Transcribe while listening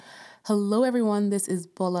Hello, everyone. This is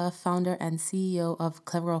Bola, founder and CEO of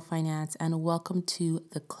Clever Girl Finance, and welcome to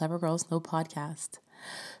the Clever Girls Know podcast.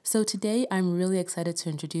 So today, I'm really excited to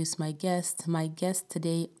introduce my guest. My guest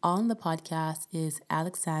today on the podcast is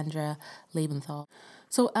Alexandra Lebenthal.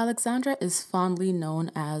 So Alexandra is fondly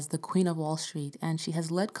known as the Queen of Wall Street, and she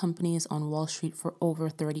has led companies on Wall Street for over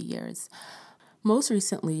 30 years. Most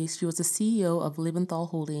recently, she was the CEO of Lebenthal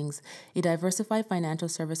Holdings, a diversified financial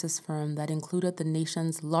services firm that included the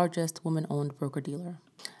nation's largest women-owned broker-dealer.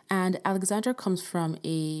 And Alexandra comes from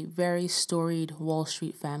a very storied Wall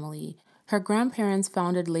Street family. Her grandparents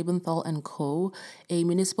founded Lebenthal & Co., a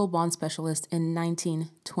municipal bond specialist, in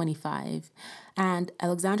 1925. And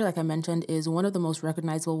Alexandra, like I mentioned, is one of the most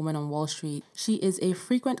recognizable women on Wall Street. She is a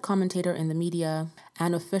frequent commentator in the media,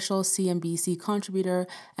 an official CNBC contributor,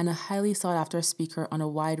 and a highly sought-after speaker on a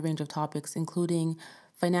wide range of topics, including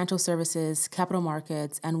financial services, capital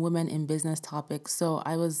markets, and women in business topics. So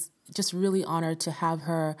I was just really honored to have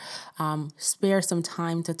her spare some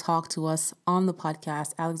time to talk to us on the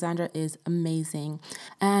podcast. Alexandra is amazing.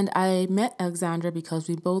 And I met Alexandra because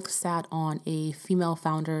we both sat on a female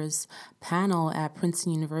founders panel at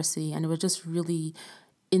Princeton University, and it was just really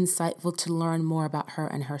insightful to learn more about her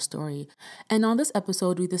and her story. And on this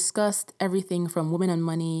episode, we discussed everything from women and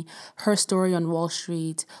money, her story on Wall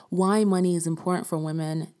Street, why money is important for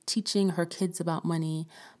women, teaching her kids about money,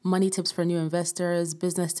 money tips for new investors,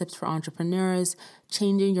 business tips for entrepreneurs,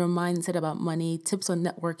 changing your mindset about money, tips on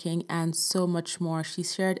networking, and so much more. She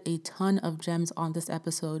shared a ton of gems on this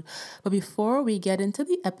episode. But before we get into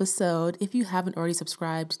the episode, if you haven't already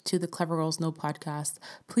subscribed to the Clever Girls Know podcast,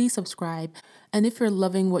 please subscribe. And if you're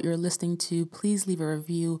loving what you're listening to, please leave a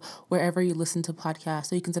review wherever you listen to podcasts.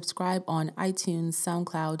 So you can subscribe on iTunes,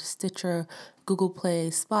 SoundCloud, Stitcher, Google Play,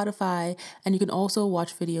 Spotify, and you can also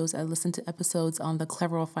watch videos and listen to episodes on the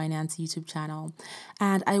Clever Girl Finance YouTube channel.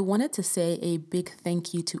 And I wanted to say a big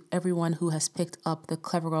thank you to everyone who has picked up the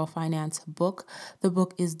Clever Girl Finance book. The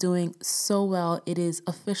book is doing so well. It is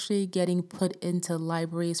officially getting put into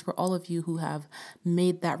libraries. For all of you who have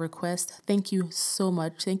made that request, thank you so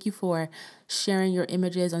much. Thank you for sharing your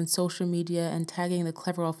images on social media and tagging the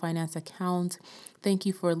Clever Girl Finance account. Thank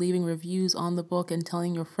you for leaving reviews on the book and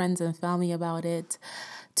telling your friends and family about it.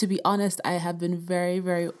 To be honest, I have been very,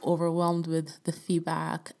 very overwhelmed with the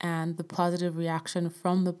feedback and the positive reaction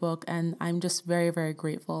from the book, and I'm just very, very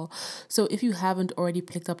grateful. So if you haven't already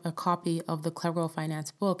picked up a copy of the Clever Girl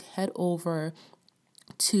Finance book, head over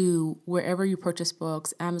to wherever you purchase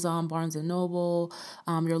books, Amazon, Barnes & Noble,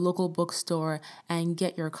 your local bookstore, and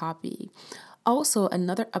get your copy. Also,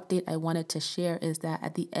 another update I wanted to share is that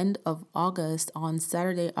at the end of August, on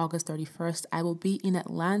Saturday, August 31st, I will be in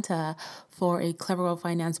Atlanta for a Clever Girl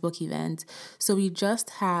Finance book event. So we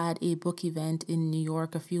just had a book event in New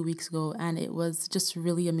York a few weeks ago, and it was just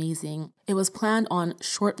really amazing. It was planned on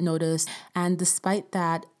short notice, and despite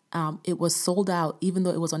that, it was sold out, even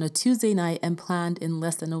though it was on a Tuesday night and planned in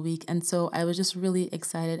less than a week. And so I was just really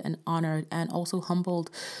excited and honored and also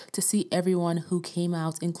humbled to see everyone who came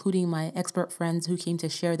out, including my expert friends who came to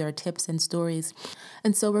share their tips and stories.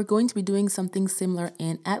 And so we're going to be doing something similar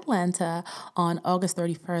in Atlanta on August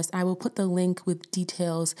 31st. I will put the link with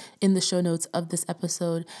details in the show notes of this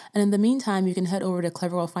episode. And in the meantime, you can head over to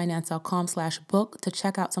clevergirlfinance.com/book to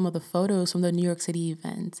check out some of the photos from the New York City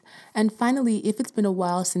event. And finally, if it's been a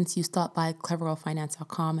while since you stopped by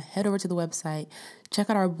clevergirlfinance.com, head over to the website, check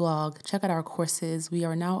out our blog, check out our courses. We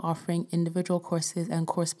are now offering individual courses and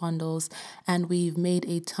course bundles, and we've made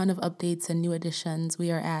a ton of updates and new additions. We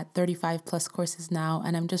are at 35 plus courses now,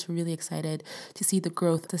 and I'm just really excited to see the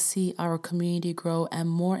growth, to see our community grow, and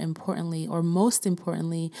more importantly, or most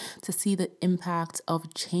importantly, to see the impact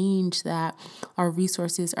of change that our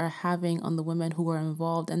resources are having on the women who are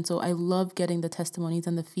involved. And so I love getting the testimonies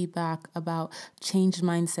and the feedback about changed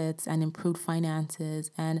mindsets and improved finances.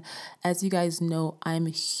 And as you guys know, I'm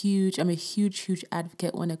a huge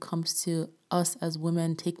advocate when it comes to us as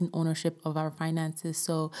women taking ownership of our finances.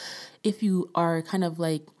 So if you are kind of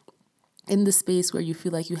like in the space where you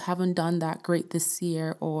feel like you haven't done that great this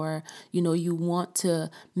year, or, you want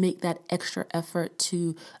to make that extra effort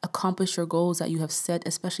to accomplish your goals that you have set,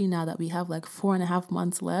 especially now that we have like 4.5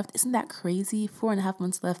 months left. Isn't that crazy? 4.5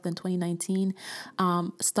 months left in 2019.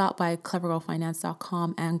 Stop by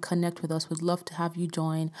clevergirlfinance.com and connect with us. We'd love to have you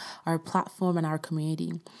join our platform and our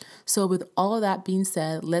community. So with all of that being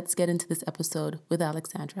said, let's get into this episode with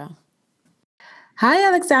Alexandra. Hi,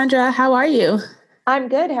 Alexandra. How are you? I'm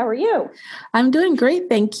good. How are you? I'm doing great.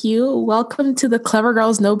 Thank you. Welcome to the Clever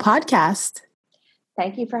Girls Know podcast.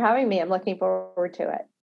 Thank you for having me. I'm looking forward to it.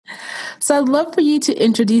 So I'd love for you to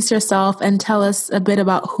introduce yourself and tell us a bit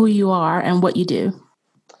about who you are and what you do.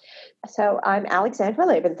 So I'm Alexandra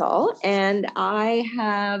Lebenthal, and I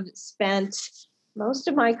have spent most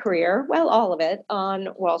of my career, well, all of it, on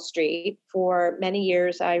Wall Street. For many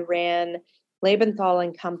years, I ran Lebenthal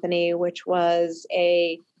and Company, which was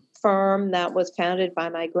a firm that was founded by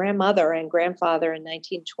my grandmother and grandfather in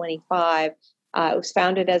 1925. It was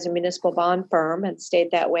founded as a municipal bond firm and stayed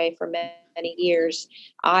that way for many years.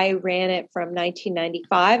 I ran it from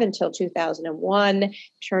 1995 until 2001,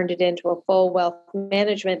 turned it into a full wealth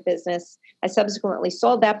management business. I subsequently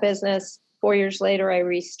sold that business. 4 years later, I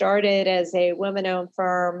restarted as a women-owned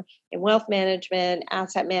firm in wealth management,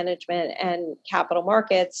 asset management, and capital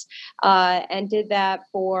markets, and did that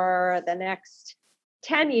for the next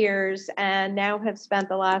 10 years, and now have spent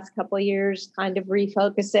the last couple of years kind of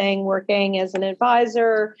refocusing, working as an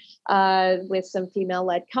advisor with some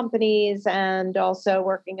female-led companies, and also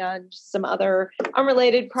working on some other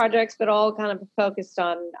unrelated projects, but all kind of focused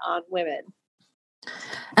on women.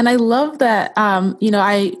 And I love that,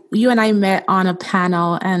 you and I met on a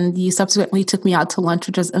panel and you subsequently took me out to lunch,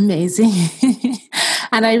 which was amazing.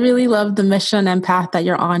 And I really love the mission and path that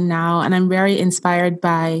you're on now. And I'm very inspired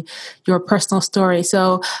by your personal story.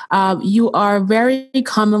 So you are very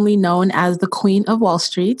commonly known as the Queen of Wall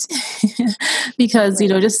Street because,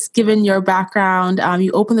 just given your background,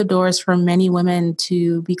 you open the doors for many women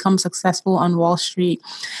to become successful on Wall Street.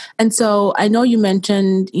 And so I know you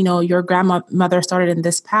mentioned, your grandmother started in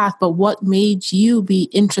this path, but what made you be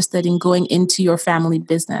interested in going into your family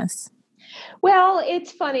business? Well,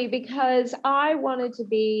 it's funny because I wanted to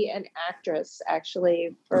be an actress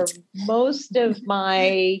actually for most of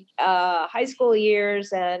my high school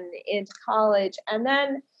years and into college. And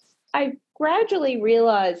then I gradually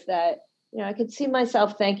realized that, I could see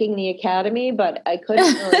myself thanking the academy, but I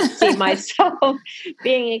couldn't really see myself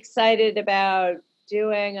being excited about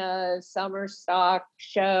doing a summer stock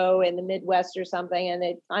show in the Midwest or something. And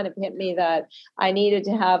it kind of hit me that I needed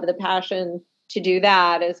to have the passion to do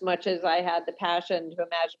that as much as I had the passion to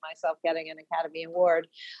imagine myself getting an Academy Award.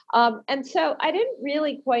 And so I didn't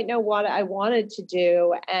really quite know what I wanted to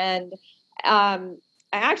do. And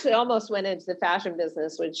I actually almost went into the fashion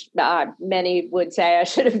business, which many would say I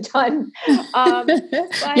should have done.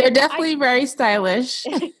 You're definitely very stylish.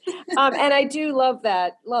 And I do love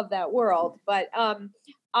that world. But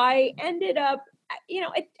I ended up,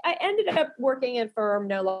 I ended up working at a firm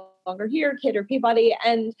no longer here, Kidder Peabody,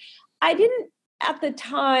 and I didn't at the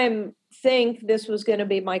time think this was going to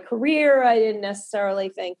be my career. I didn't necessarily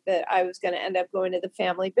think that I was going to end up going to the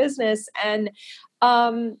family business. And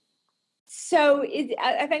so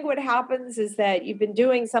I think what happens is that you've been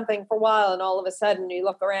doing something for a while, and all of a sudden you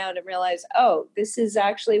look around and realize, oh, this is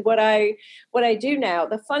actually what I do now.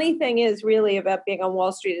 The funny thing is really about being on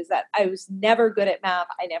Wall Street is that I was never good at math.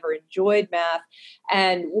 I never enjoyed math.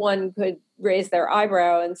 And one could raise their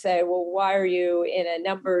eyebrow and say, well, why are you in a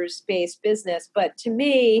numbers-based business? But to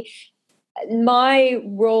me, my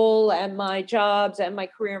role and my jobs and my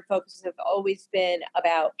career and focus have always been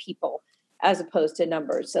about people as opposed to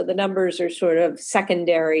numbers. So the numbers are sort of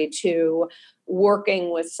secondary to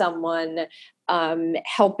working with someone,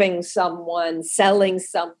 helping someone, selling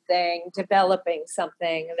something, developing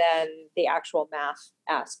something, than the actual math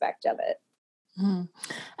aspect of it. Mm.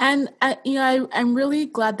 And I'm really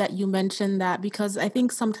glad that you mentioned that, because I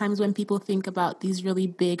think sometimes when people think about these really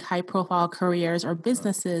big, high-profile careers or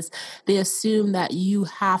businesses, they assume that you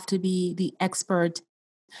have to be the expert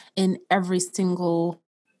in every single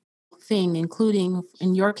thing, including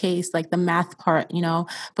in your case, like the math part,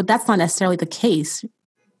 but that's not necessarily the case.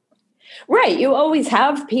 Right. You always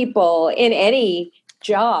have people in any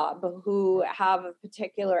job who have a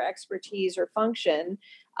particular expertise or function.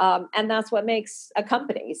 And that's what makes a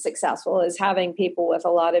company successful, is having people with a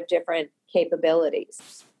lot of different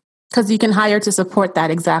capabilities. Because you can hire to support that.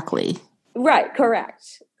 Exactly. Right.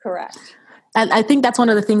 Correct. And I think that's one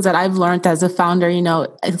of the things that I've learned as a founder.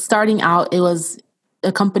 Starting out, it was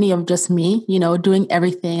a company of just me, doing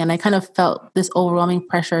everything. And I kind of felt this overwhelming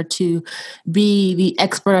pressure to be the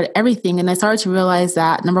expert at everything. And I started to realize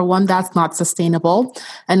that, number one, that's not sustainable.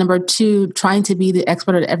 And number two, trying to be the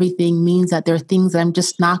expert at everything means that there are things that I'm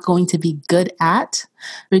just not going to be good at,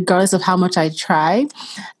 regardless of how much I try.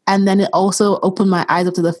 And then it also opened my eyes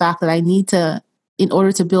up to the fact that I need to, in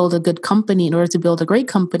order to build a good company, in order to build a great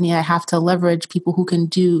company, I have to leverage people who can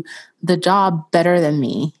do the job better than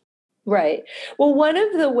me. Right. Well, one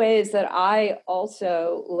of the ways that I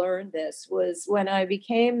also learned this was when I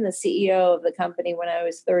became the CEO of the company when I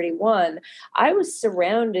was 31. I was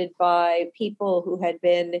surrounded by people who had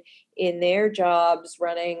been in their jobs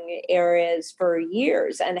running areas for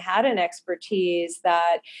years and had an expertise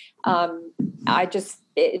that um,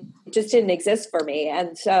 it just didn't exist for me.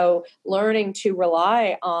 And so learning to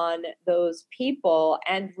rely on those people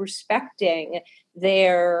and respecting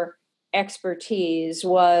their expertise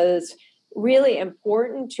was really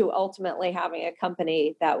important to ultimately having a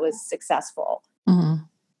company that was successful.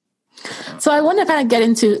 Mm-hmm. So I want to kind of get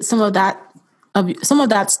into some of that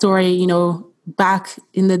story, back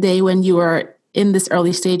in the day when you were in this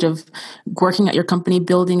early stage of working at your company,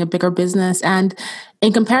 building a bigger business. And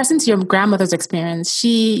in comparison to your grandmother's experience,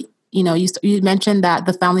 you mentioned that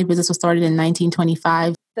the family business was started in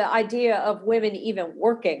 1925. The idea of women even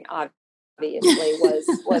working, obviously,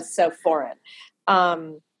 was so foreign.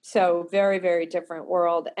 So very, very different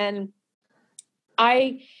world. And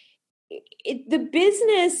the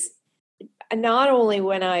business, not only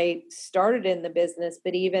when I started in the business,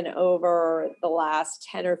 but even over the last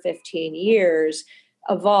 10 or 15 years,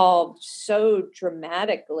 evolved so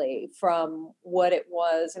dramatically from what it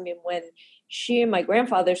was. I mean, when she and my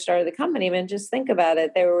grandfather started the company, I mean, just think about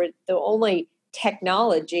it. They were the only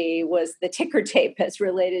technology was the ticker tape as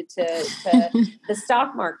related to the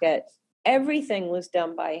stock market. Everything was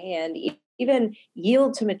done by hand. Even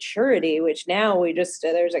yield to maturity, which now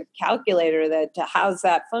there's a calculator that how's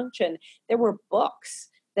that function. There were books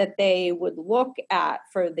that they would look at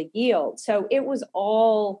for the yield. So it was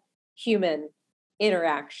all human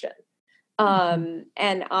interaction.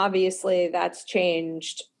 And obviously that's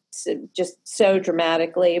changed just so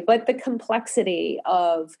dramatically, but the complexity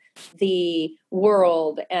of the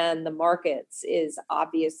world and the markets is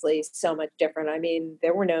obviously so much different. I mean,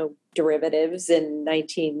 there were no derivatives in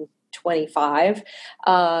 1925.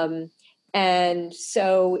 And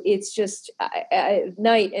so it's just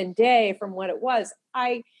night and day from what it was.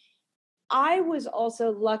 I was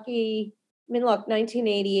also lucky. I mean, look,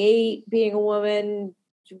 1988, being a woman,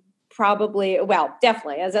 probably, well,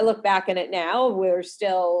 definitely, as I look back on it now, there's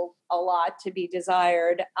still a lot to be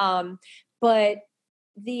desired. But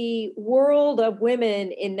the world of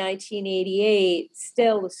women in 1988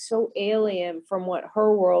 still is so alien from what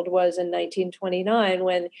her world was in 1929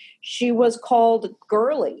 when she was called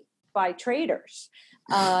girly by traders.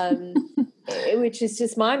 Which is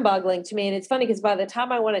just mind-boggling to me. And it's funny because by the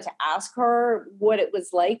time I wanted to ask her what it was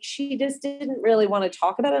like, she just didn't really want to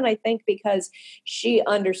talk about it. And I think because she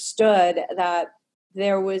understood that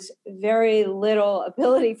there was very little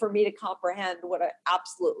ability for me to comprehend what an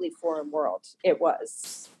absolutely foreign world it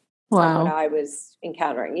was from what Wow. I was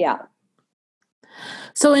encountering. Yeah.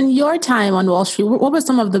 So in your time on Wall Street, what were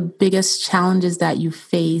some of the biggest challenges that you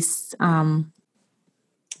faced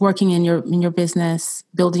working in your business,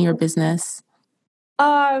 building your business?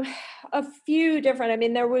 A few different. I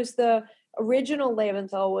mean, there was the original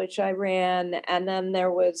Lebenthal, which I ran, and then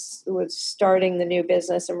there was starting the new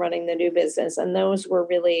business and running the new business, and those were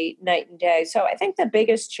really night and day. So I think the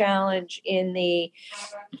biggest challenge in the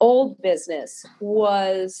old business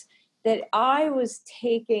was that I was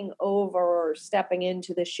taking over or stepping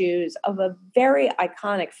into the shoes of a very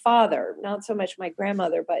iconic father, not so much my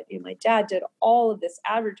grandmother, but my dad did all of this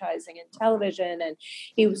advertising and television, and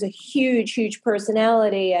he was a huge, huge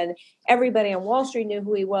personality, and everybody on Wall Street knew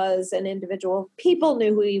who he was, and individual people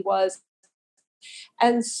knew who he was.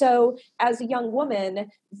 And so as a young woman,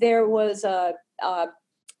 there was a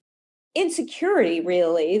insecurity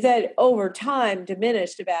really that over time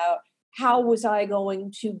diminished about how was I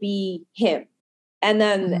going to be him. And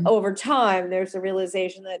then over time, there's a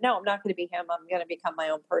realization that no, I'm not going to be him. I'm going to become my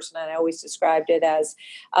own person. And I always described it as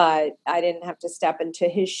I didn't have to step into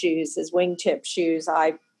his shoes, his wingtip shoes.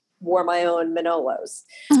 I wore my own Manolos.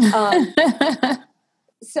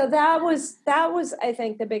 So that was I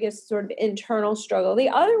think the biggest sort of internal struggle. The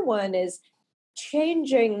other one is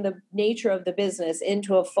changing the nature of the business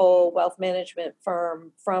into a full wealth management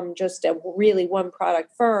firm from just a really one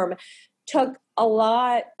product firm took a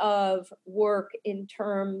lot of work in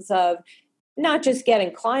terms of not just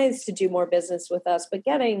getting clients to do more business with us, but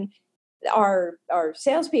getting our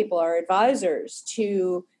salespeople, our advisors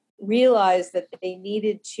to realize that they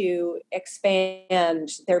needed to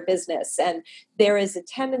expand their business. And there is a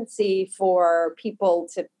tendency for people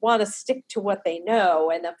to want to stick to what they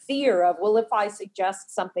know, and a fear of, well, if I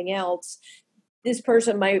suggest something else, this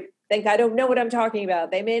person might think I don't know what I'm talking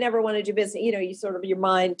about. They may never want to do business. You sort of, your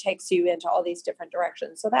mind takes you into all these different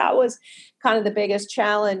directions. So that was kind of the biggest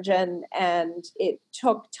challenge. And it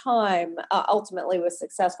took time, ultimately was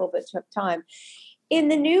successful, but it took time. In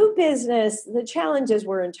the new business, the challenges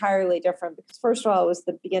were entirely different because, first of all, it was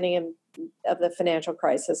the beginning of the financial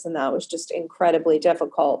crisis, and that was just incredibly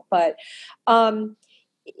difficult. But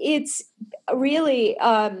it's really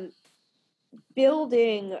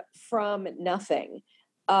building from nothing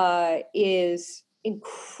is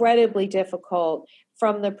incredibly difficult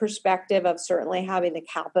from the perspective of certainly having the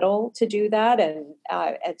capital to do that. And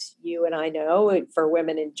as you and I know, for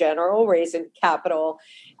women in general, raising capital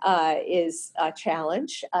is a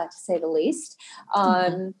challenge, to say the least.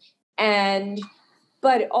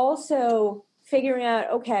 But also figuring out,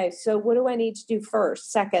 okay, so what do I need to do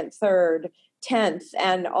first, second, third, 10th?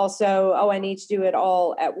 And also, I need to do it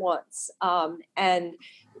all at once. And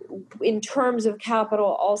in terms of capital,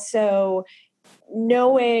 also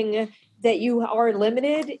knowing that you are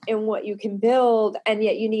limited in what you can build, and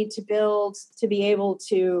yet you need to build to be able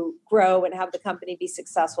to grow and have the company be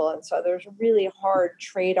successful. And so there's a really hard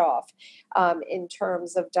trade-off in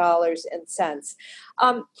terms of dollars and cents.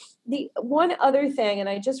 The one other thing, and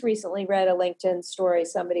I just recently read a LinkedIn story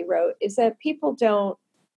somebody wrote, is that people don't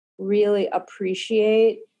really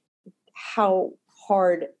appreciate how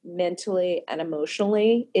hard mentally and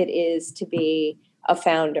emotionally it is to be a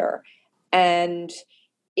founder. And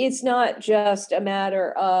it's not just a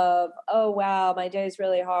matter of, oh, wow, my day's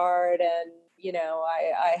really hard and,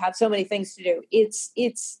 I have so many things to do.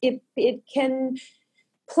 It can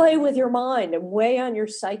play with your mind and weigh on your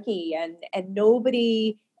psyche, and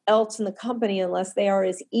nobody else in the company, unless they are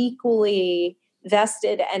as equally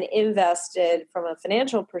vested and invested from a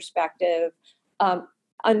financial perspective,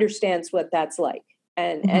 understands what that's like.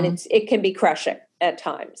 And it can be crushing at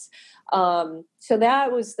times. So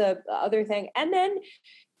that was the other thing. And then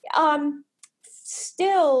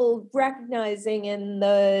still recognizing in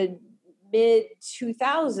the mid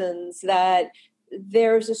 2000s that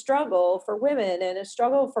there's a struggle for women and a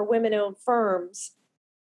struggle for women-owned firms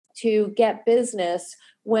to get business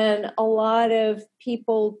when a lot of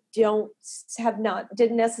people didn't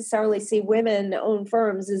necessarily see women-owned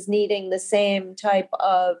firms as needing the same type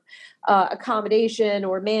of accommodation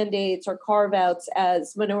or mandates or carve-outs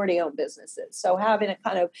as minority-owned businesses. So having to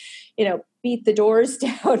kind of, beat the doors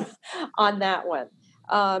down on that one.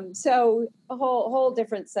 So a whole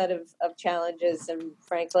different set of challenges, and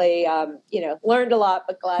frankly, learned a lot,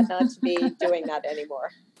 but glad not to be doing that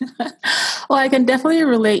anymore. Well, I can definitely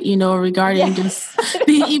relate, regarding just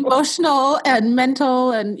the emotional and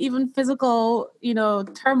mental and even physical,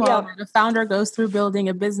 turmoil that a founder goes through building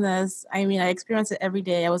a business. I mean, I experience it every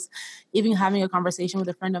day. I was even having a conversation with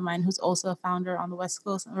a friend of mine who's also a founder on the West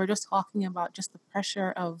Coast, and we're just talking about just the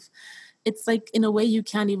pressure of, it's like, in a way you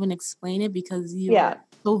can't even explain it because you're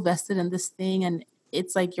so vested in this thing, and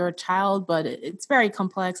it's like you're a child, but it's very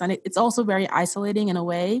complex, and it's also very isolating in a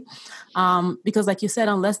way, because like you said,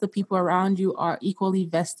 unless the people around you are equally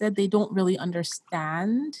vested, they don't really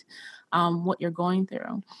understand what you're going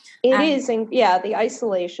through. The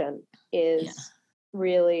isolation is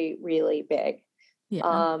really, really big.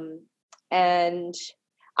 And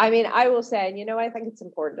I mean, I will say, I think it's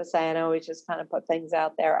important to say, and I always just kind of put things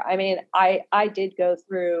out there. I mean, I did go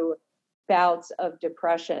through bouts of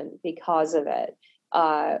depression because of it,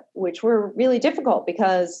 which were really difficult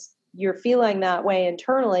because you're feeling that way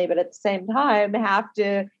internally, but at the same time have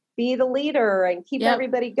to be the leader and keep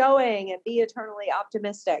everybody going and be eternally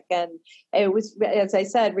optimistic. And it was, as I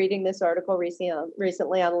said, reading this article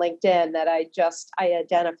recently on LinkedIn that I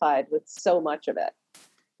identified with so much of it.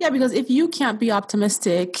 Yeah, because if you can't be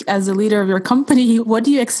optimistic as a leader of your company, what do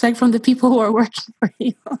you expect from the people who are working for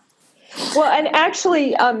you? Well, and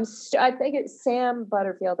actually, I think it's Sam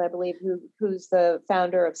Butterfield, I believe, who's the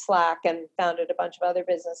founder of Slack and founded a bunch of other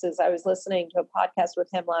businesses. I was listening to a podcast with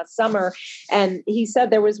him last summer, and he said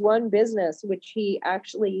there was one business which he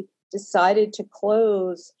actually decided to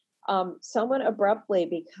close somewhat abruptly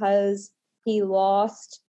because he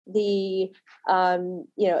lost the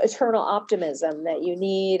eternal optimism that you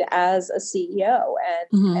need as a CEO,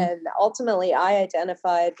 and ultimately I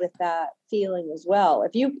identified with that feeling as well.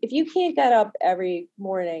 If you can't get up every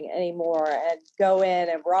morning anymore and go in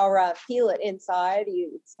and rah feel it inside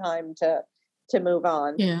you, it's time to move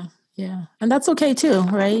on. Yeah, and that's okay too,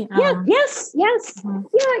 right? Yes. That's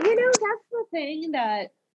the thing that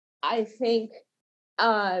I think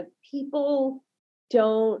people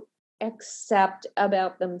don't accept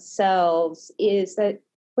about themselves, is that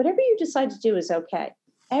whatever you decide to do is okay.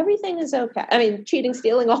 Everything is okay. I mean, cheating,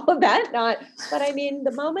 stealing, all of that, but I mean,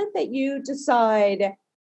 the moment that you decide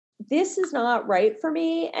this is not right for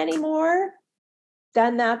me anymore,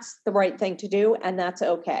 then that's the right thing to do, and that's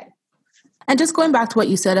okay. And just going back to what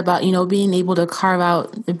you said about, being able to carve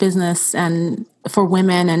out the business and for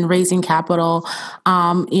women and raising capital.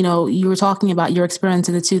 You were talking about your experience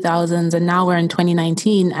in the 2000s, and now we're in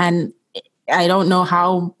 2019, and I don't know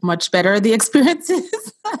how much better the experience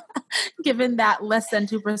is, given that less than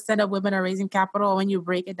 2% of women are raising capital. When you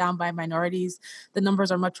break it down by minorities, the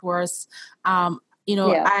numbers are much worse.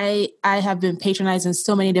 Yeah. I have been patronized in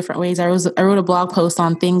so many different ways. I wrote a blog post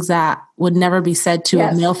on things that would never be said to a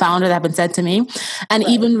Yes. male founder that have been said to me. And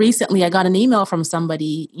Right. even recently, I got an email from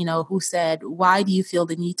somebody, who said, "Why do you feel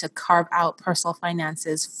the need to carve out personal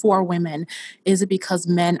finances for women? Is it because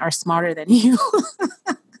men are smarter than you?"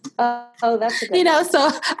 Oh, that's a good one.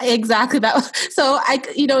 So exactly that. So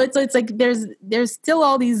it's like there's still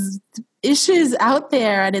all these issues out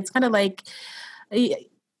there, and it's kind of like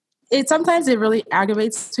it sometimes it really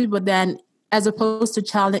aggravates me, but then as opposed to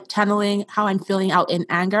channeling how I'm feeling out in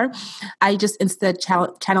anger, I just instead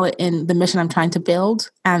channel it in the mission I'm trying to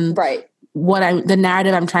build and Right. the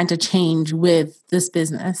narrative I'm trying to change with this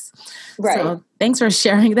business. Right. So thanks for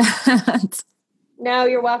sharing that. No,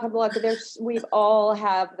 you're welcome. Look, we've all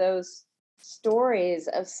have those stories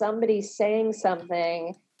of somebody saying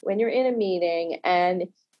something when you're in a meeting and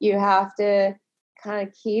you have to kind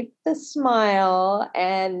of keep the smile,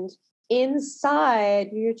 and inside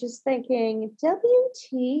you're just thinking,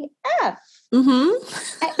 WTF? Did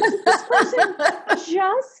this person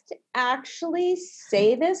just actually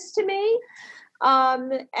say this to me?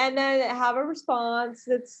 And then have a response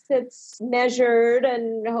that's measured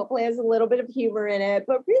and hopefully has a little bit of humor in it,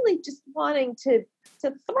 but really just wanting to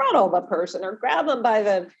throttle the person or grab them by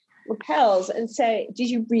the lapels and say,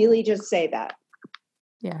 "Did you really just say that?"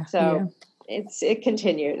 Yeah. So it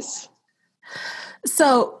continues.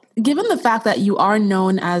 So, given the fact that you are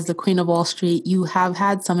known as the Queen of Wall Street, you have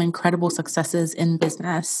had some incredible successes in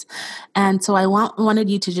business. And so I wanted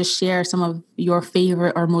you to just share some of your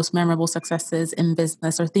favorite or most memorable successes in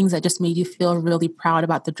business, or things that just made you feel really proud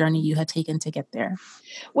about the journey you had taken to get there.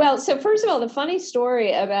 Well, so first of all, the funny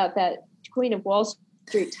story about that Queen of Wall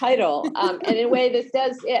Street title, and in a way this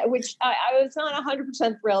does, which I was not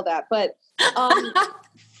 100% thrilled at, but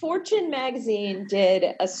Fortune magazine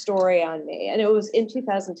did a story on me, and it was in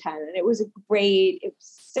 2010, and it was it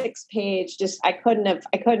was 6-page. Just I couldn't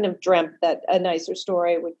have dreamt that a nicer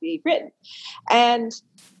story would be written. And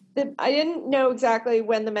I didn't know exactly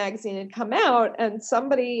when the magazine had come out, and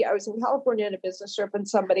I was in California on a business trip, and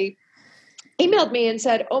somebody emailed me and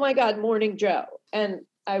said, "Oh my God, Morning Joe." And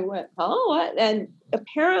I went, "Oh, what?" And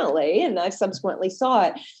apparently, and I subsequently saw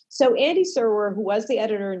it. So Andy Serwer, who was the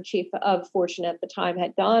editor-in-chief of Fortune at the time,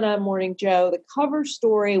 had gone on Morning Joe. The cover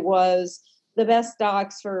story was the best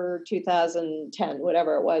stocks for 2010,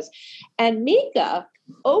 whatever it was. And Mika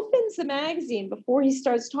opens the magazine before he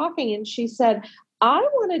starts talking, and she said, "I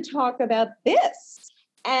want to talk about this."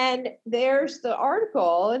 And there's the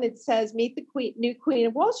article, and it says, "Meet the new Queen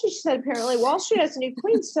of Wall Street." She said, apparently Wall Street has a new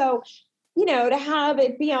queen. So, to have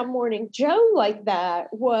it be on Morning Joe like that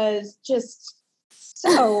was just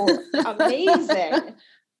so amazing.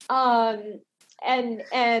 And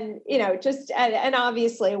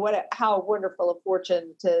obviously how wonderful of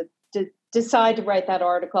Fortune to decide to write that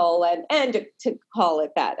article and to call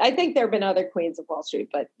it that. I think there have been other queens of Wall Street,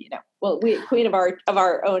 but we queen of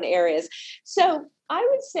our own areas. So I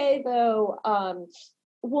would say though,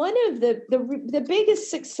 one of the biggest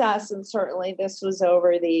success, and certainly this was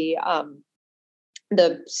over the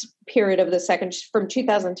period of the second from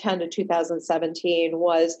 2010 to 2017,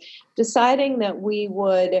 was deciding that we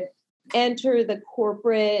would enter the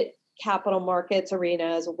corporate capital markets arena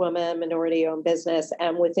as a woman minority-owned business.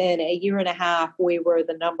 And within a year and a half, we were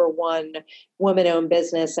the number one woman-owned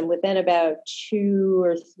business. And within about 2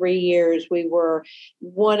 or 3 years, we were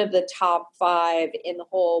one of the top 5 in the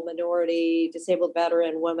whole minority, disabled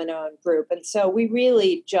veteran, women-owned group. And so we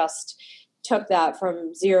really just took that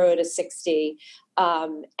from 0 to 60,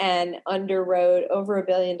 and underwrote over $1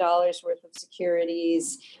 billion worth of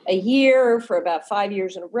securities a year for about 5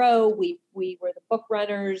 years in a row. We were the book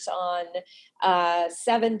runners on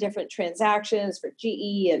 7 different transactions for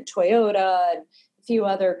GE and Toyota and a few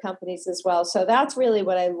other companies as well. So that's really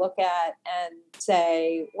what I look at and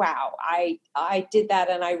say, wow, I did that,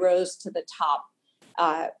 and I rose to the top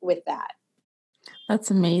with that.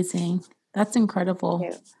 That's amazing. That's incredible.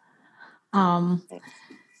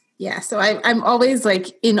 Yeah, so I'm always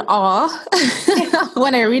like in awe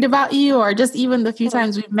when I read about you, or just even the few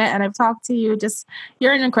times we've met and I've talked to you. Just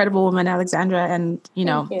you're an incredible woman, Alexandra, and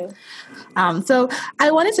Thank you. So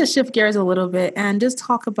I wanted to shift gears a little bit and just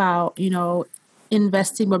talk about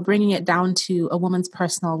investing, but bringing it down to a woman's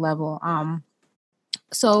personal level.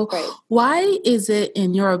 So Right. why is it,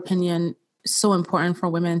 in your opinion, so important for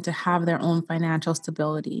women to have their own financial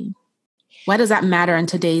stability? Why does that matter in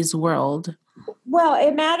today's world? Well,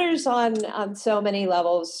 it matters on so many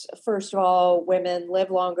levels. First of all, women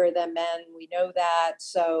live longer than men. We know that,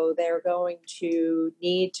 so they're going to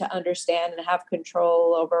need to understand and have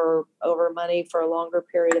control over money for a longer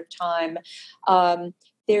period of time. Um,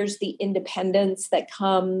 there's the independence that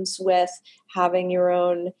comes with having your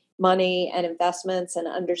own money and investments and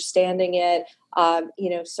understanding it.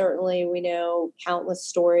 Certainly we know countless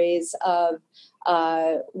stories of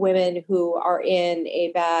women who are in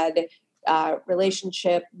a bad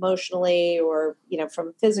relationship emotionally or from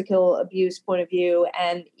a physical abuse point of view,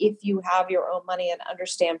 and if you have your own money and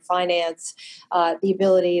understand finance, the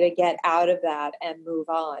ability to get out of that and move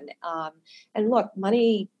on. And look,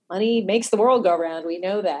 money makes the world go round. We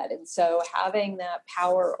know that, and so having that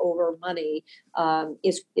power over money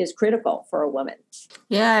is critical for a woman.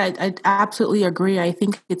 Yeah, I absolutely agree. I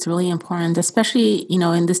think it's really important, especially,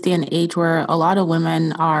 in this day and age where a lot of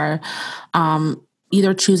women are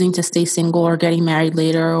either choosing to stay single or getting married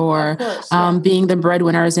later, Of or course, yeah. being the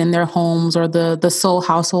breadwinners in their homes, or the sole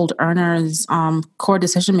household earners, core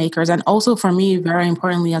decision makers. And also for me, very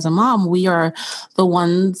importantly, as a mom, we are the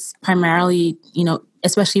ones primarily,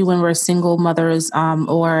 especially when we're single mothers,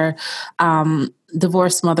 or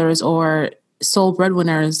divorced mothers, or sole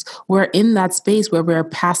breadwinners, we're in that space where we're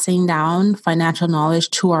passing down financial knowledge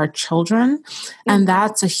to our children. And Mhm.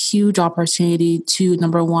 that's a huge opportunity to,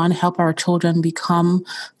 number one, help our children become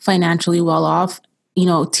financially well off,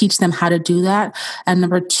 teach them how to do that. And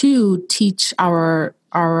number two, teach our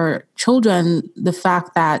children the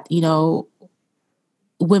fact that,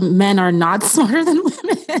 men are not smarter than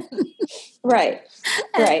women. Right,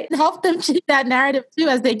 And right. help them change that narrative too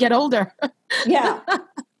as they get older. Yeah.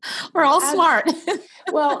 We're all smart.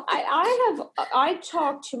 Well, I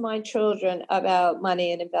talked to my children about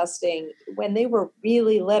money and investing when they were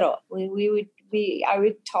really little. I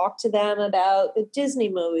would talk to them about the Disney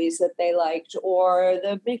movies that they liked or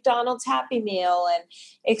the McDonald's Happy Meal and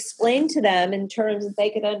explain to them in terms that they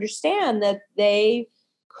could understand that they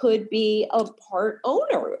could be a part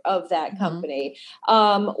owner of that Mhm. company.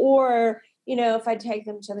 Or if I take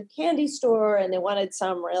them to the candy store and they wanted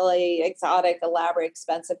some really exotic, elaborate,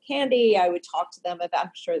 expensive candy, I would talk to them about,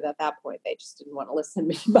 I'm sure that at that point they just didn't want to listen to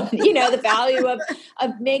me, but the value of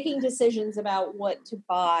making decisions about what to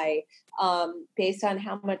buy based on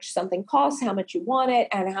how much something costs, how much you want it,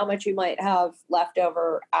 and how much you might have left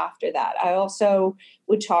over after that. I also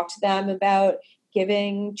would talk to them about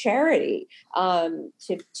giving charity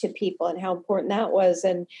to people and how important that was.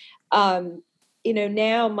 And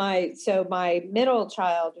now my middle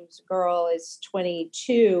child, who's a girl, is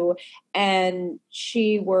 22, and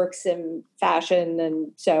she works in fashion,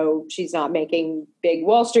 and so she's not making big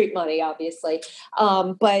Wall Street money, obviously.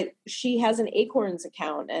 But she has an Acorns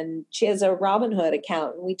account and she has a Robinhood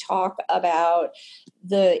account, and we talk about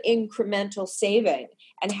the incremental saving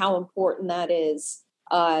and how important that is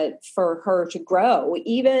for her to grow,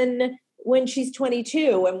 even when she's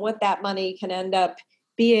 22, and what that money can end up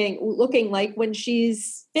looking like when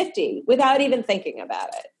she's 50 without even thinking about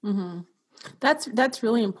it. Mm-hmm. That's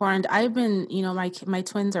really important. I've been, my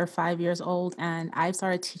twins are 5 years old, and I've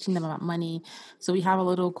started teaching them about money. So we have a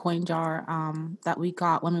little coin jar that we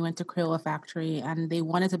got when we went to Crayola Factory, and they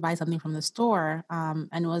wanted to buy something from the store. And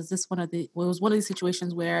it was one of these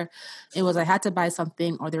situations where it was I had to buy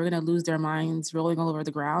something, or they were going to lose their minds rolling all over the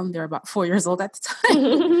ground. They're about 4 years old at the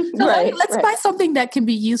time. So Right, let's right, buy something that can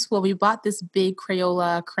be useful. We bought this big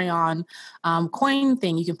Crayola crayon coin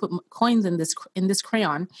thing. You can put coins in this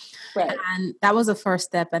crayon, right. and that was the first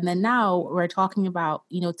step. And then now we're talking about,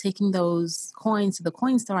 taking those coins to the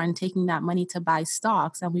coin store and taking that money to buy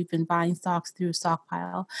stocks. And we've been buying stocks through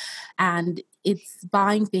Stockpile. And it's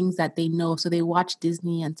buying things that they know. So they watch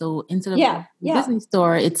Disney. And so instead of Yeah, going to the yeah. Disney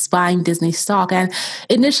store, it's buying Disney stock. And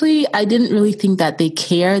initially, I didn't really think that they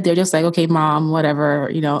care. They're just like, okay, mom, whatever,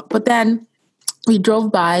 But then we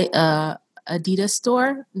drove by a Adidas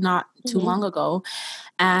store not too Mhm. long ago,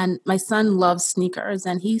 and my son loves sneakers.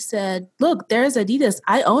 And he said, look, there's Adidas.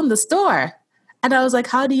 I own the store. And I was like,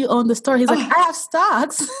 how do you own the store? He's like, Oh, I have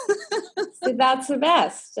stocks. see, that's the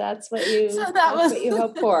best. So that That's was what you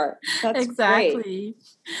hope for. That's great. exactly.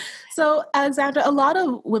 So, Alexandra, a lot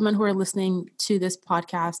of women who are listening to this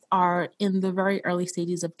podcast are in the very early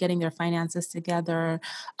stages of getting their finances together,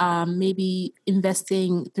 maybe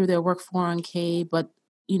investing through their work 401k, but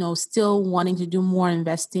still wanting to do more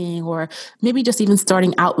investing, or maybe just even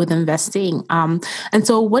starting out with investing. And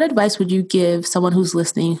so, what advice would you give someone who's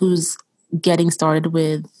listening, who's getting started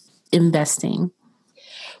with investing?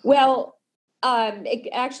 Well, It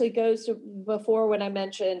actually goes to before when I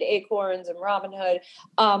mentioned Acorns and Robinhood.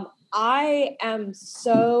 I am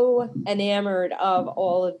so enamored of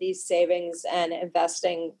all of these savings and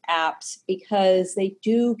investing apps because they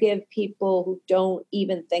do give people who don't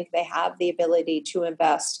even think they have the ability to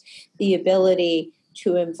invest, the ability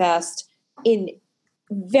to invest in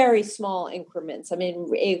very small increments. I mean,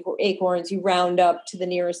 Acorns, you round up to the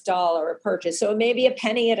nearest dollar a purchase. So it may be a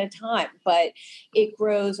penny at a time, but it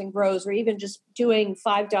grows and grows, or even just doing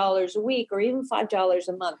 $5 a week or even $5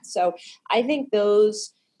 a month. So I think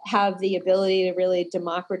those have the ability to really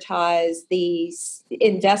democratize the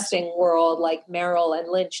investing world like Merrill and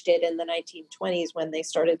Lynch did in the 1920s when they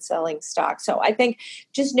started selling stocks. So I think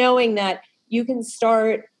just knowing that you can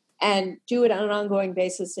start and do it on an ongoing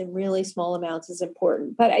basis in really small amounts is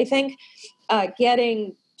important. But I think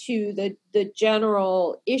getting to the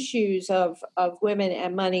general issues of women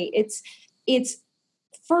and money, it's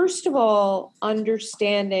first of all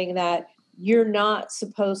understanding that you're not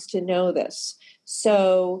supposed to know this.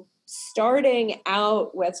 So starting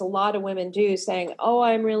out, what a lot of women do, saying, "Oh,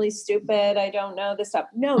 I'm really stupid. I don't know this stuff."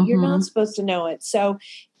 No, you're not supposed to know it. So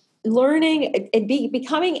learning and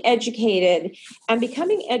becoming educated, and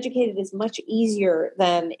becoming educated is much easier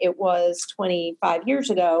than it was 25 years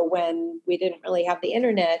ago when we didn't really have the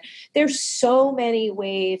internet. There's so many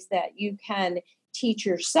ways that you can teach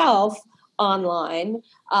yourself online.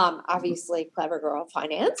 Obviously, Clever Girl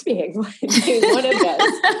Finance being one of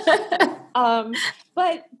those.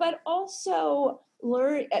 But also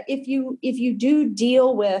learn, if you do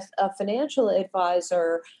deal with a financial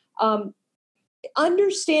advisor,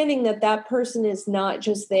 understanding that that person is not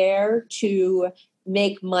just there to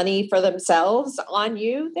make money for themselves on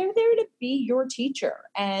you. They're there to be your teacher.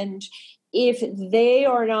 And if they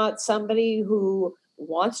are not somebody who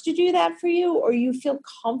wants to do that for you, or you feel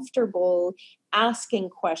comfortable asking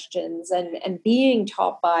questions and being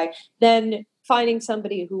taught by, then finding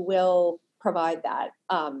somebody who will provide that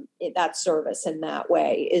service in that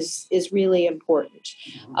way is really important.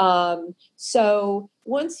 So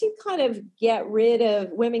once you kind of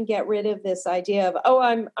women get rid of this idea of, oh,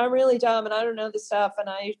 I'm really dumb and I don't know this stuff and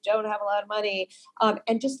I don't have a lot of money,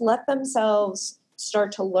 and just let themselves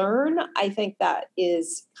start to learn, I think that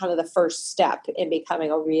is kind of the first step in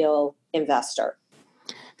becoming a real investor.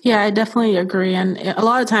 Yeah, I definitely agree. And a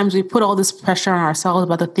lot of times we put all this pressure on ourselves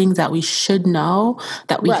about the things that we should know,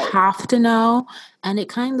 that we Right. have to know. And it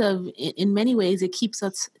kind of, in many ways, it keeps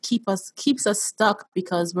us stuck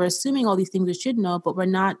because we're assuming all these things we should know, but we're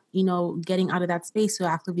not, getting out of that space to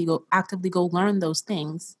actively go learn those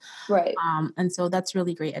things. Right. And so that's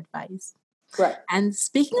really great advice. Right. And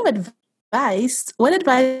speaking of advice, what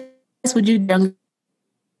advice would you give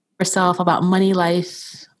yourself about money,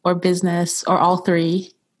 life, or business, or all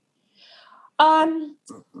three?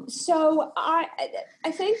 So I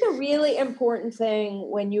think the really important thing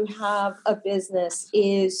when you have a business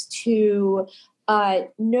is to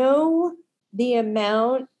know the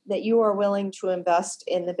amount that you are willing to invest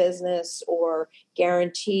in the business or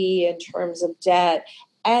guarantee in terms of debt,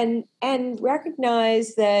 and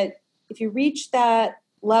recognize that if you reach that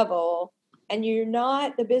level and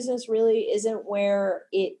the business really isn't where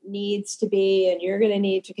it needs to be, and you're going to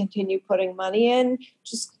need to continue putting money in,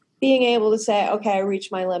 just being able to say, okay, I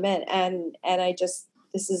reached my limit, and I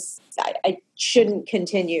shouldn't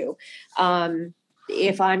continue.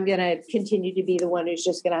 If I'm going to continue to be the one who's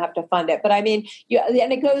just going to have to fund it. But I mean,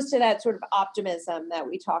 and it goes to that sort of optimism that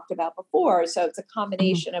we talked about before. So it's a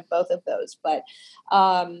combination of both of those. But,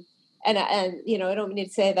 and I don't need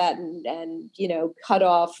to say that and cut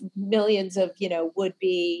off millions of,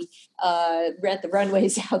 would-be rent the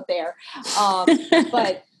runways out there.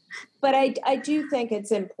 But I do think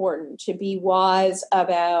it's important to be wise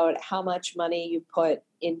about how much money you put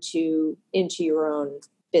into your own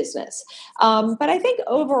business. But I think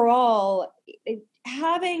overall,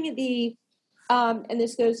 having and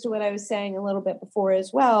this goes to what I was saying a little bit before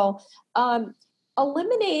as well,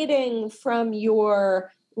 eliminating from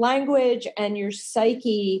your language and your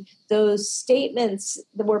psyche those statements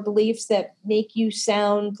or beliefs that make you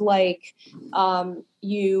sound like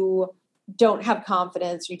you don't have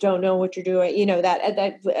confidence, you don't know what you're doing, that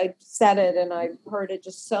I said it and I've heard it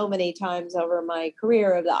just so many times over my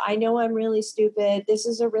career of I know I'm really stupid. This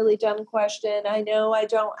is a really dumb question. I know I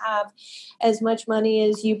don't have as much money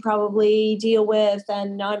as you probably deal with,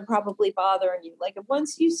 and I'm probably bothering you. Like,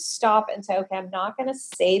 once you stop and say, okay, I'm not going to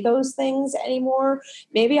say those things anymore,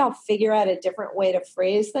 maybe I'll figure out a different way to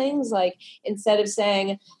phrase things. Like, instead of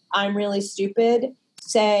saying I'm really stupid,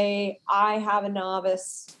 say I have a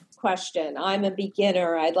novice question. I'm a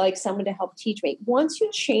beginner. I'd like someone to help teach me. Once you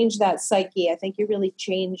change that psyche, I think you really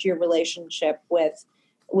change your relationship with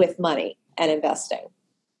money and investing.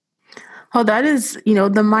 Oh, that is,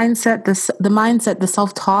 the mindset, the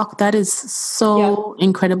self-talk, that is Yep, so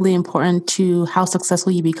incredibly important to how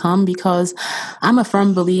successful you become, because I'm a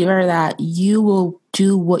firm believer that you will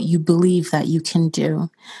do what you believe that you can do.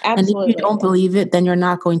 And if you absolutely. don't believe it, then you're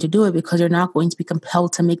not going to do it, because you're not going to be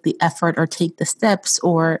compelled to make the effort or take the steps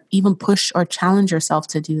or even push or challenge yourself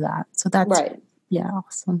to do that. So that's, Right, yeah,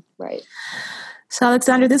 awesome. right. So,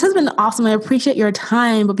 Alexandra, this has been awesome. I appreciate your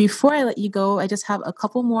time. But before I let you go, I just have a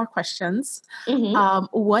couple more questions. Hmm.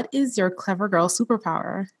 What is your clever girl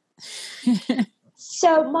superpower?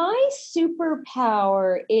 So my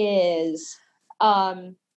superpower is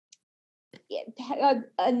um,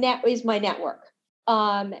 is my network,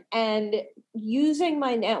 and using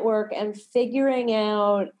my network and figuring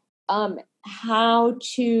out how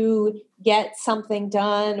to get something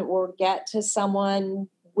done or get to someone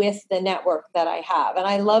with the network that I have. And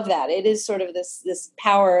I love that. It is sort of this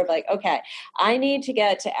power of like, okay, I need to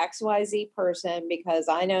get to XYZ person because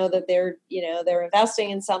I know that they're investing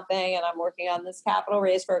in something and I'm working on this capital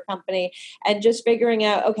raise for a company, and just figuring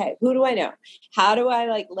out, okay, who do I know? How do I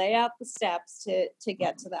like lay out the steps to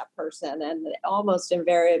get to that person? And almost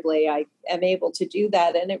invariably I am able to do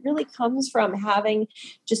that. And it really comes from having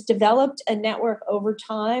just developed a network over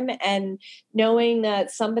time and knowing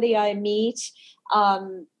that somebody I meet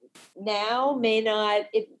now may not,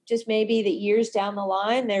 it just may be that years down the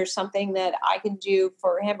line there's something that I can do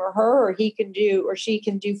for him or her, or he can do or she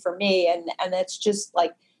can do for me. And it's just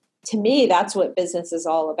like, to me, that's what business is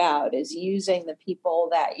all about, is using the people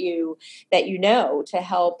that you know to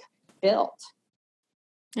help build.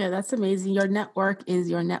 Yeah, that's amazing. Your network is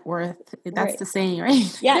your net worth. That's Right. the saying,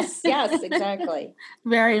 right? Yes, exactly.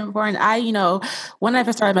 Very important. When I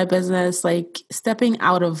first started my business, like stepping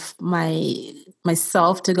out of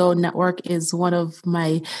myself to go network is one of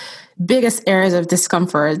my biggest areas of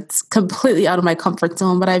discomfort. It's completely out of my comfort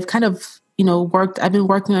zone, but I've kind of, I've been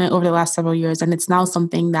working on it over the last several years. And it's now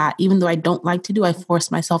something that even though I don't like to do, I force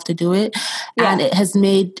myself to do it. And Yeah. it has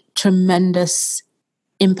made tremendous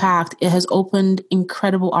impact. It has opened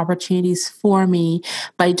incredible opportunities for me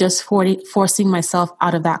by just forcing myself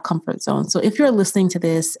out of that comfort zone. So if you're listening to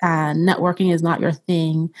this and networking is not your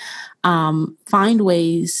thing, find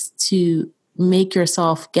ways to make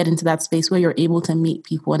yourself get into that space where you're able to meet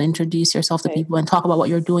people and introduce yourself to Right. people and talk about what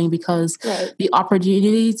you're doing, because Right. the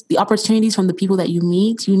opportunities from the people that you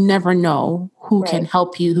meet, you never know who can Right.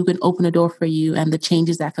 help you, who can open a door for you, and the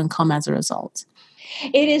changes that can come as a result.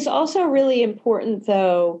 It is also really important,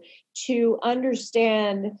 though, to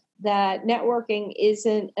understand that networking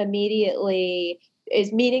isn't immediately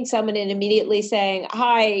is meeting someone and immediately saying,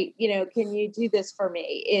 "Hi, can you do this for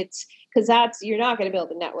me?" It's because you're not going to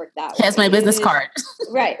build a network that Here's way. my It business is card.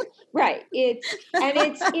 right, right.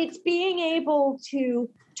 It's being able to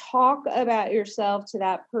talk about yourself to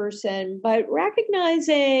that person, but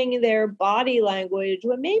recognizing their body language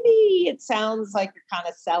when maybe it sounds like you're kind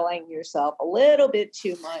of selling yourself a little bit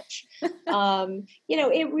too much.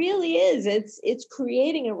 It really is. It's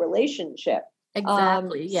creating a relationship.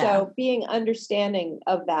 Exactly. Yeah. So being understanding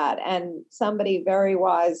of that. And somebody very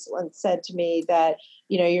wise once said to me that,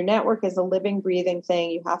 your network is a living, breathing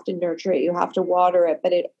thing. You have to nurture it. You have to water it,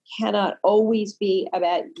 but it cannot always be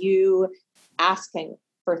about you asking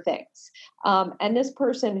for things. And this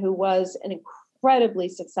person, who was an incredibly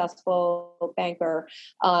successful banker,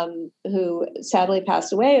 who sadly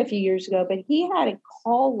passed away a few years ago, but he had a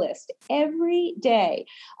call list every day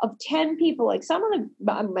of 10 people, like some of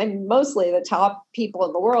and mostly the top people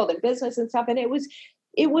in the world in business and stuff. And it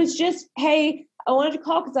was just, hey, I wanted to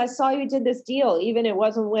call because I saw you did this deal. Even it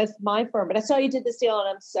wasn't with my firm, but I saw you did this deal and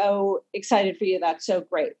I'm so excited for you. That's so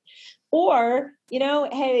great. Or,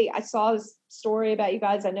 hey, I saw this story about you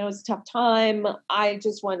guys. I know it's a tough time. I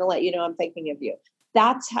just wanted to let you know I'm thinking of you.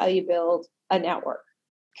 That's how you build a network.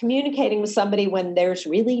 Communicating with somebody when there's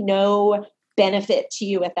really no benefit to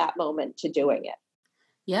you at that moment to doing it.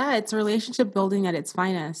 Yeah, it's relationship building at its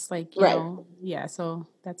finest. Right. Yeah, so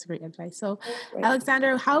that's great advice. So, Right.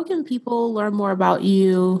 Alexander, how can people learn more about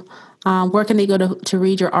you? Where can they go to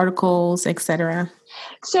read your articles, etc.?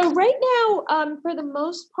 So right now, for the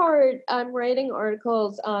most part, I'm writing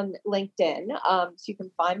articles on LinkedIn, so you can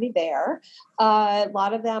find me there. A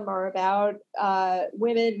lot of them are about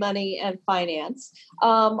women, money, and finance.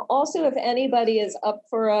 Also, if anybody is up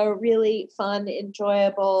for a really fun,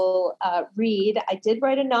 enjoyable read, I did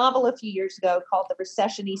write a novel a few years ago called The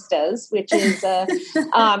Recessionistas, which is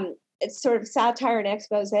um, it's sort of satire and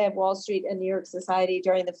expose of Wall Street and New York society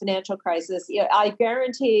during the financial crisis. I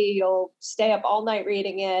guarantee you'll stay up all night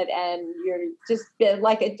reading it, and you're just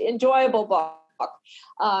like an enjoyable book.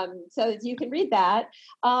 So you can read that.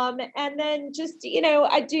 And then just,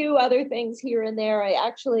 I do other things here and there. I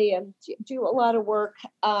actually do a lot of work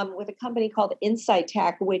with a company called Insight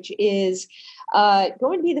Tech, which is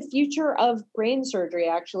going to be the future of brain surgery.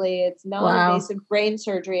 Actually, it's non-invasive brain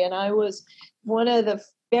surgery. And I was one of the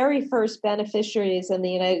very first beneficiaries in the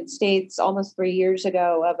United States almost 3 years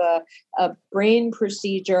ago of a brain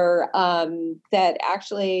procedure that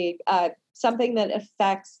actually something that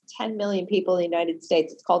affects 10 million people in the United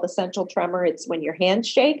States. It's called essential tremor. It's when your hands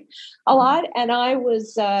shake a lot. And I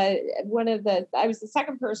was I was the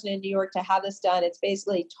second person in New York to have this done. It's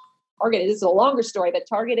basically targeted, this is a longer story, but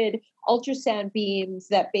targeted ultrasound beams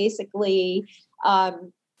that basically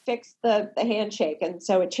fix the handshake. And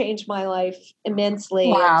so it changed my life immensely.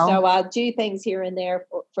 Wow. And so I'll do things here and there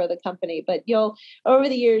for the company, but over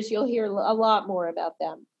the years, you'll hear a lot more about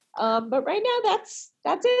them. But right now, that's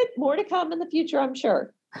it. More to come in the future, I'm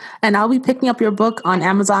sure. And I'll be picking up your book on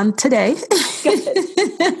Amazon today.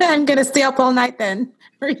 I'm going to stay up all night then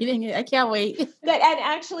reading it. I can't wait. And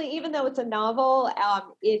actually, even though it's a novel,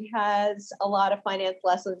 it has a lot of finance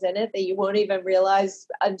lessons in it that you won't even realize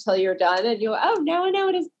until you're done. And now I know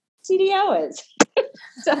what a CDO is.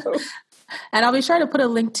 So. And I'll be sure to put a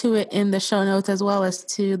link to it in the show notes, as well as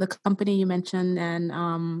to the company you mentioned,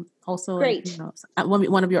 and also Great.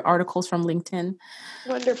 One of your articles from LinkedIn.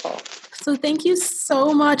 Wonderful. So thank you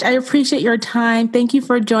so much. I appreciate your time. Thank you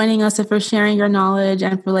for joining us and for sharing your knowledge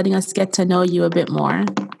and for letting us get to know you a bit more.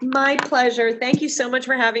 My pleasure. Thank you so much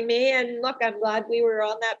for having me. And look, I'm glad we were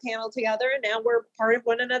on that panel together, and now we're part of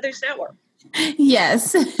one another's network.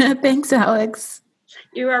 Yes. Thanks, Alex.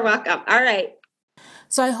 You are welcome. All right.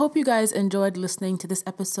 So I hope you guys enjoyed listening to this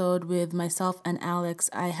episode with myself and Alex.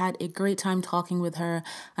 I had a great time talking with her,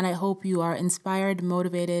 and I hope you are inspired,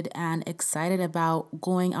 motivated, and excited about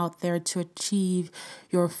going out there to achieve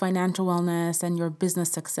your financial wellness and your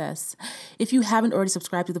business success. If you haven't already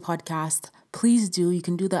subscribed to the podcast, please do. You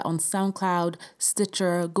can do that on SoundCloud,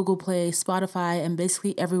 Stitcher, Google Play, Spotify, and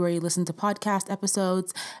basically everywhere you listen to podcast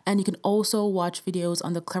episodes. And you can also watch videos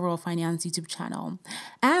on the Clever Girl Finance YouTube channel.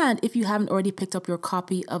 And if you haven't already picked up your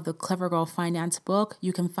copy of the Clever Girl Finance book,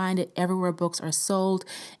 you can find it everywhere books are sold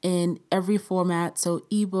in every format. So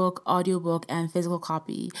ebook, audiobook, and physical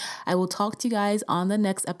copy. I will talk to you guys on the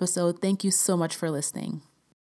next episode. Thank you so much for listening.